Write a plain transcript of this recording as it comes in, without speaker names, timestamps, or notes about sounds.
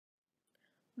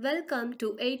Welcome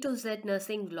to A to Z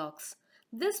Nursing Vlogs.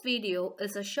 This video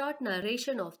is a short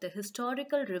narration of the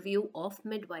historical review of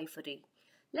midwifery.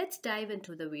 Let's dive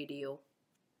into the video.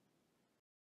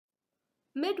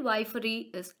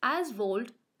 Midwifery is as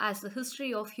old as the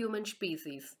history of human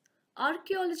species.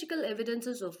 Archaeological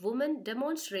evidences of women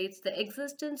demonstrates the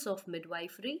existence of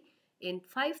midwifery in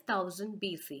 5000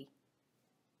 BC.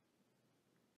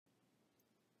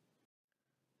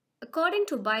 According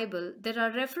to Bible, there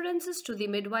are references to the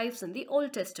midwives in the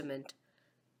Old Testament.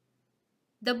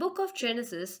 The book of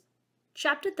Genesis,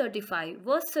 chapter 35,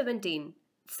 verse 17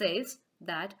 says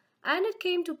that, "And it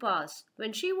came to pass,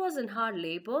 when she was in hard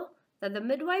labor, that the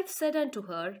midwife said unto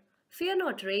her, Fear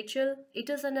not, Rachel, it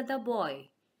is another boy."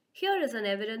 Here is an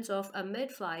evidence of a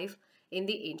midwife in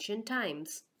the ancient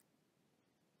times.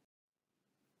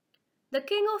 The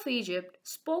king of Egypt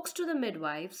spoke to the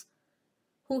midwives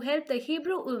who helped the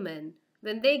Hebrew women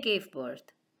when they gave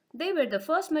birth. They were the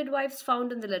first midwives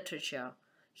found in the literature.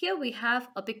 Here we have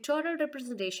a pictorial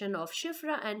representation of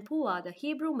Shiphrah and Puah, the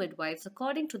Hebrew midwives,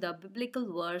 according to the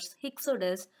biblical verse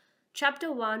Exodus chapter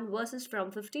 1, verses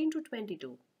from 15 to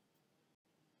 22.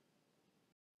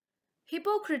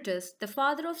 Hippocrates, the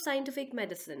father of scientific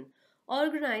medicine,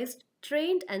 organized,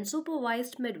 trained and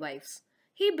supervised midwives.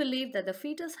 He believed that the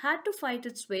fetus had to fight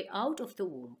its way out of the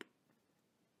womb.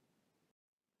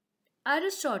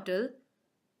 Aristotle,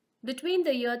 between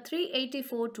the year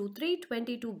 384 to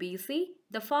 322 BC,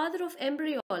 the father of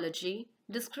embryology,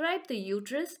 described the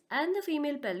uterus and the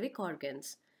female pelvic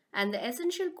organs and the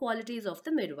essential qualities of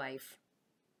the midwife.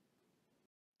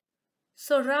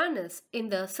 Soranus, in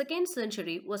the 2nd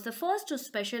century, was the first to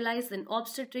specialize in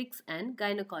obstetrics and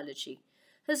gynecology.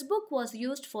 His book was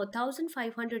used for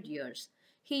 1500 years.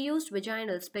 He used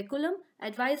vaginal speculum,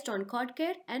 advised on cord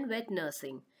care and wet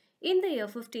nursing. In the year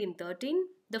 1513,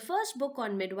 the first book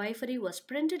on midwifery was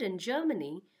printed in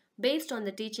Germany based on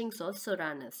the teachings of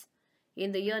Soranus.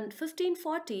 In the year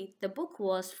 1540, the book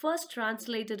was first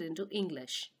translated into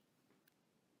English.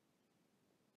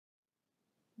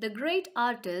 The great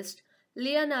artist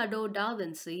Leonardo da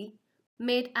Vinci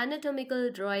made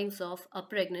anatomical drawings of a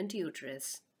pregnant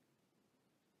uterus.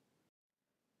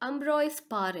 Ambroise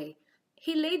Paré,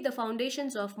 he laid the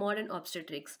foundations of modern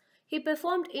obstetrics. He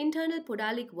performed internal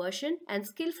podalic version and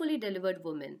skillfully delivered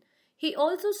women. He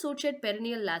also sutured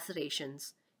perineal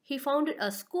lacerations. He founded a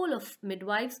school of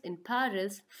midwives in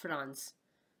Paris, France.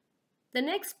 The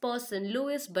next person,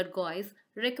 Louis Bourgeois,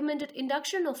 recommended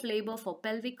induction of labor for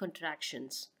pelvic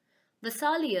contractions.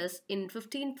 Vesalius, in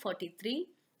 1543,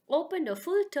 opened a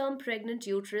full-term pregnant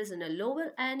uterus in a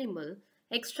lower animal,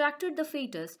 extracted the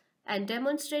fetus, and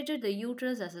demonstrated the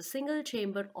uterus as a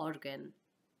single-chamber organ.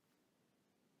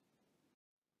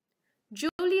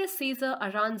 Julius Caesar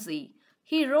Aranzi,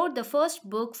 he wrote the first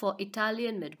book for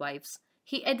Italian midwives.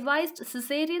 He advised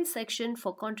cesarean section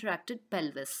for contracted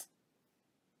pelvis.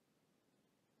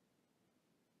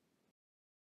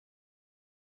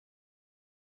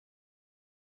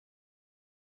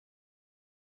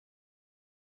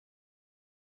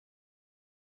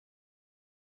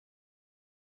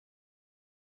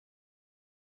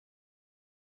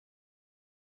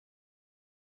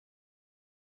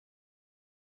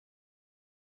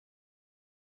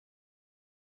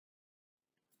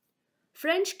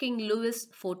 French King Louis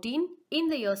XIV, in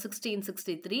the year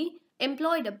 1663,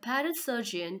 employed a Paris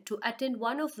surgeon to attend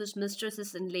one of his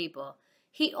mistresses in labor.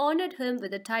 He honored him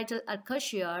with the title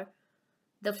accoucheur.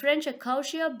 The French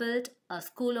accoucheur built a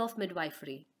school of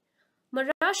midwifery.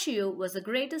 Maraschiu was the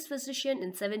greatest physician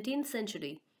in 17th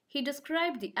century. He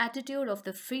described the attitude of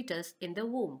the fetus in the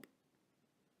womb.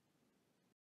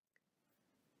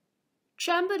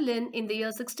 Chamberlain, in the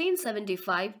year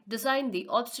 1675, designed the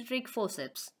obstetric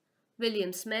forceps.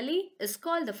 William Smellie is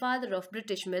called the father of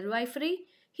British midwifery.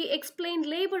 He explained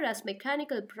labor as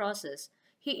mechanical process.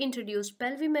 He introduced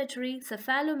pelvimetry,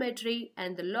 cephalometry,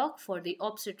 and the lock for the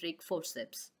obstetric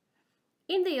forceps.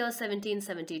 In the year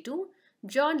 1772,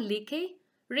 John Leakey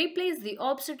replaced the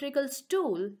obstetrical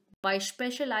stool by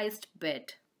specialized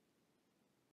bed.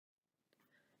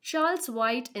 Charles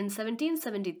White in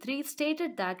 1773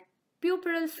 stated that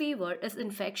puerperal fever is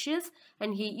infectious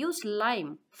and he used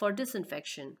lime for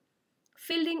disinfection.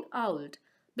 Fielding Auld,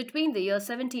 between the year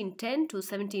 1710 to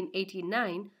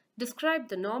 1789, described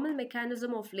the normal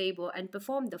mechanism of labor and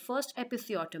performed the first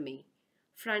episiotomy.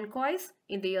 Francois,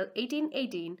 in the year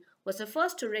 1818, was the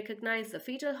first to recognize the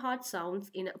fetal heart sounds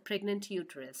in a pregnant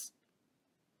uterus.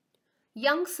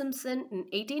 Young Simpson, in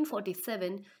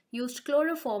 1847, used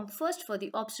chloroform first for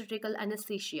the obstetrical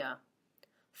anesthesia.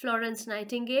 Florence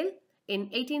Nightingale, in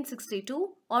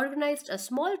 1862, organized a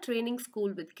small training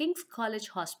school with King's College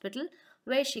Hospital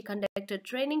where she conducted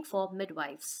training for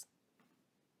midwives.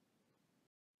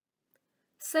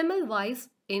 Semmelweis,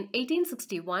 in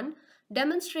 1861,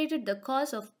 demonstrated the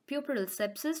cause of puerperal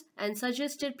sepsis and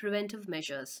suggested preventive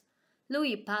measures.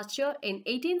 Louis Pasteur, in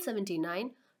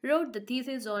 1879, wrote the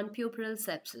thesis on puerperal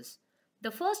sepsis.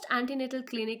 The first antenatal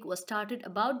clinic was started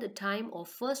about the time of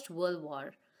First World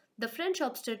War. The French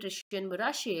obstetrician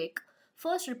Murachiec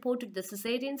first reported the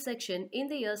cesarean section in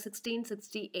the year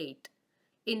 1668.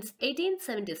 In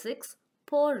 1876,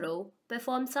 Poirot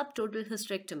performed subtotal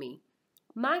hysterectomy.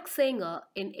 Max Sanger,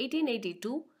 in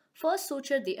 1882, first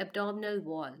sutured the abdominal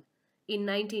wall. In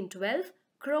 1912,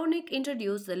 Kronig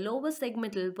introduced the lower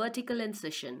segmental vertical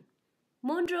incision.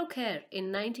 Munro Kerr,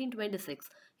 in 1926,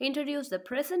 introduced the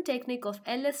present technique of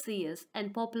LSCS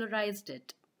and popularized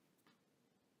it.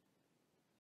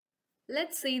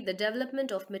 Let's see the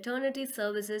development of maternity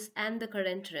services and the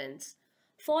current trends.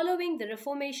 Following the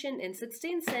Reformation in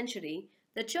 16th century,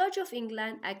 the Church of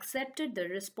England accepted the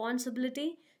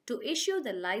responsibility to issue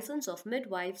the license of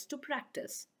midwives to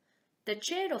practice. The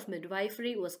chair of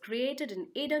midwifery was created in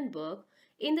Edinburgh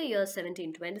in the year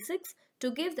 1726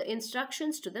 to give the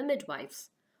instructions to the midwives.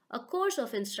 A course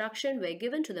of instruction were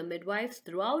given to the midwives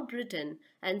throughout Britain,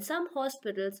 and some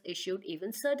hospitals issued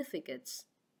even certificates.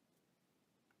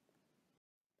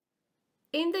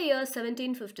 In the year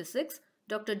 1756,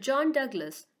 Dr. John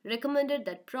Douglas recommended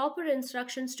that proper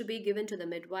instructions to be given to the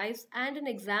midwives and an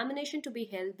examination to be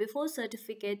held before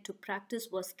certificate to practice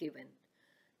was given.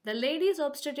 The Ladies'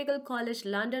 Obstetrical College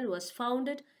London was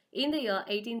founded in the year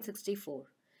 1864.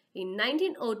 In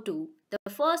 1902,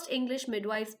 the first English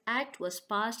Midwives Act was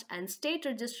passed and state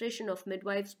registration of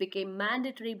midwives became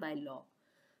mandatory by law.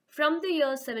 From the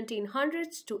year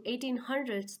 1700s to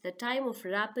 1800s, the time of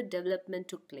rapid development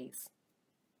took place.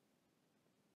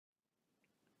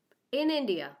 In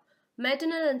India,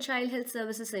 maternal and child health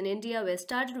services in India were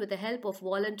started with the help of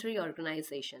voluntary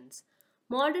organizations.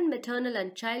 Modern maternal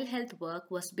and child health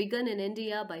work was begun in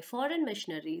India by foreign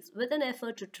missionaries with an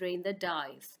effort to train the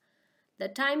dais. The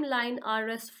timeline are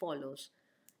as follows.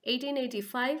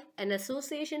 1885, an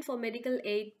association for medical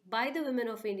aid by the women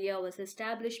of India was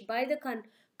established by the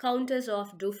Countess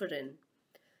of Dufferin.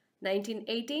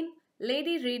 1918,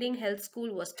 Lady Reading Health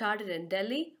School was started in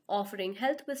Delhi, offering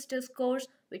health visitors course,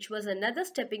 which was another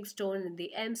stepping stone in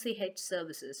the MCH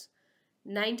services.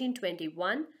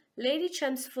 1921, Lady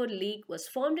Chelmsford League was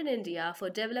formed in India for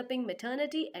developing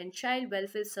maternity and child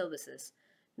welfare services.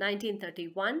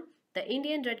 1931, the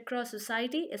Indian Red Cross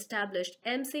Society established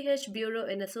MCH Bureau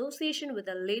in association with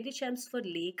the Lady Chelmsford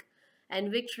League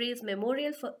and Victory's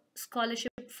Memorial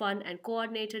Scholarship Fund and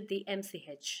coordinated the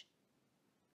MCH.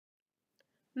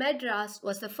 Madras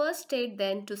was the first state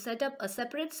then to set up a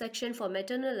separate section for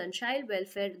maternal and child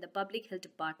welfare in the Public Health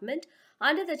Department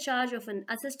under the charge of an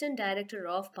Assistant Director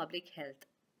of Public Health.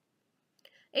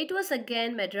 It was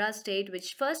again Madras state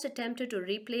which first attempted to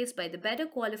replace by the better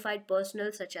qualified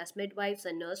personnel such as midwives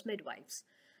and nurse midwives.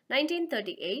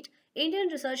 1938, Indian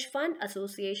Research Fund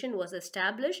Association was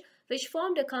established, which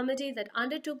formed a committee that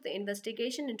undertook the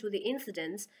investigation into the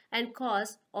incidence and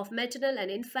cause of maternal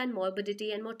and infant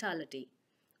morbidity and mortality.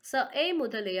 Sir A.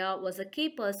 Mudaliar was a key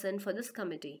person for this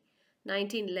committee.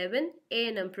 1911,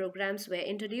 A&M programs were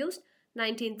introduced.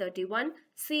 1931,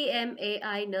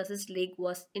 CMAI Nurses League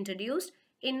was introduced.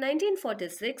 In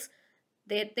 1946,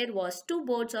 there was two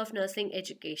boards of nursing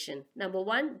education. Number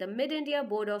 1, the Mid-India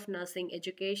Board of Nursing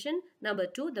Education. Number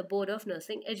 2, the Board of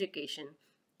Nursing Education.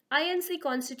 INC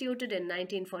constituted in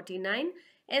 1949,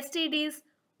 STDs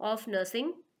of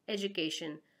Nursing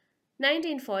Education.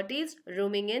 1940s,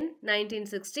 rooming in.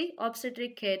 1960,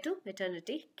 obstetric care to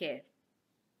maternity care.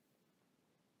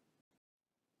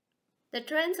 The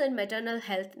trends in maternal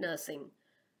health nursing.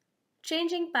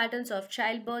 Changing patterns of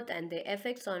childbirth and their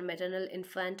effects on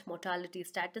maternal-infant mortality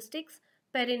statistics,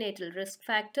 perinatal risk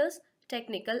factors,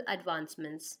 technical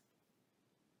advancements.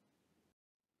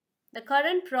 The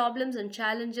current problems and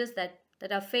challenges that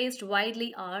are faced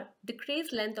widely are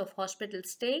decreased length of hospital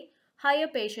stay, higher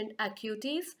patient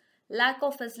acuities, lack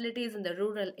of facilities in the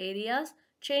rural areas,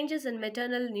 changes in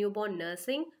maternal newborn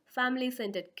nursing,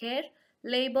 family-centered care,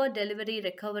 labor, delivery,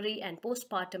 recovery and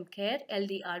postpartum care,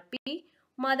 LDRP,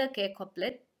 mother care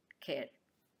couplet care.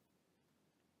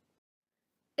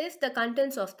 If the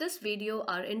contents of this video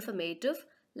are informative,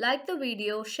 like the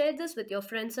video, share this with your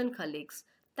friends and colleagues.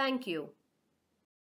 Thank you.